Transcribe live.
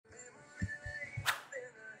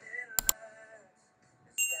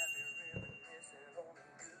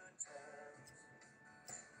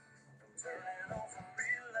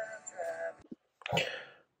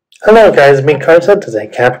Hello guys, me Kyle today,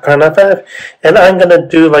 Capricorn 5, and I'm gonna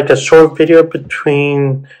do like a short video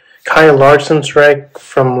between Kyle Larson's wreck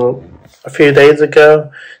from a few days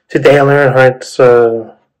ago to Dale Earnhardt's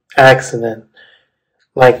accident.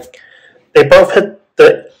 Like, they both hit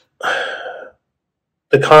the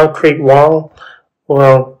concrete wall,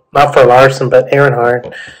 well, not for Larson, but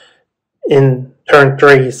Earnhardt, in turn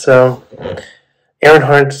 3, so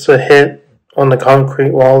Earnhardt's hit on the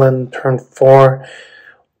concrete wall in turn 4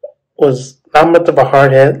 was not much of a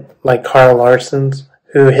hard hit like Kyle Larson's,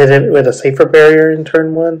 who hit it with a safer barrier in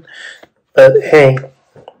turn 1. But hey,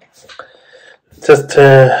 just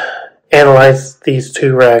to analyze these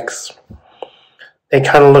two wrecks, they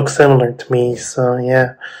kind of look similar to me, so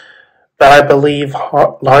yeah. But I believe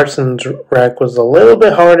Larson's wreck was a little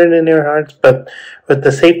bit harder than Earnhardt's, but with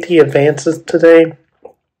the safety advances today,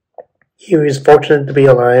 he was fortunate to be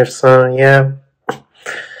alive, so yeah.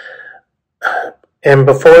 And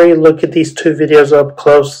before you look at these two videos up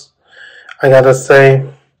close, I gotta say,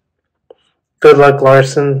 good luck,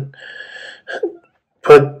 Larson.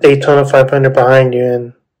 Put Daytona 500 behind you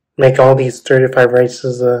and make all these 35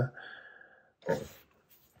 races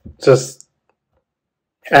just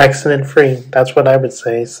accident-free. That's what I would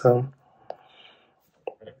say. So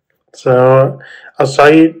I'll show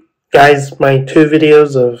you guys my two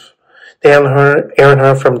videos of Dale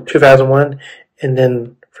Earnhardt from 2001, and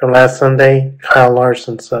then from last Sunday, Kyle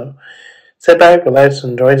Larson. So sit back, relax,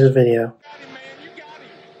 and enjoy this video.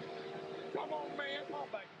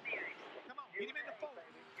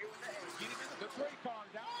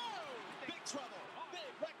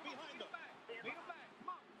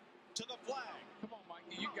 To the flag. Come on,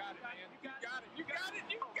 Mikey. You got it, man. You got it. You got it.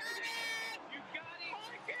 You got it. You got it.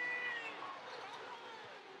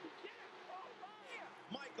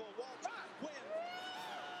 Michael Walter wins.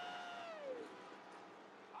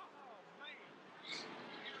 Oh, man.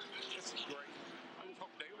 This is great. I just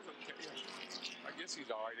hope Dale was okay. I guess he's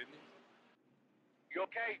all right, isn't he? You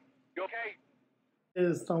okay? You okay?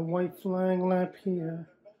 Is the white flag lap here?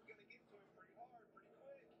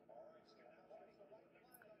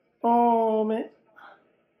 Oh man,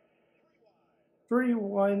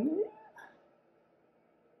 3-1.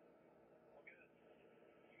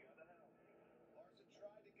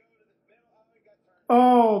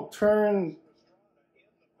 Oh, turn.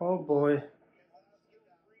 Oh boy.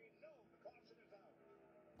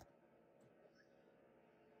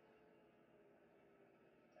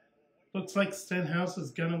 Looks like Stenhouse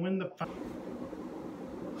is gonna win the fight.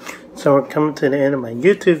 So we're coming to the end of my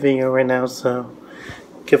YouTube video right now, so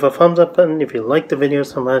give a thumbs up button if you like the video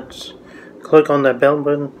so much. Click on that bell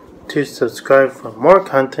button to subscribe for more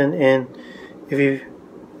content, and if you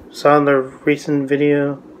saw the recent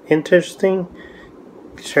video interesting,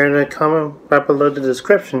 share the comment right below the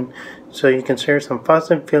description so you can share some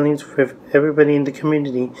thoughts and feelings with everybody in the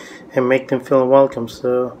community and make them feel welcome.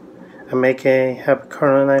 So I make a happy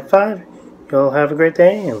Capricorn 5. You'll have a great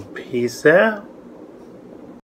day and peace out.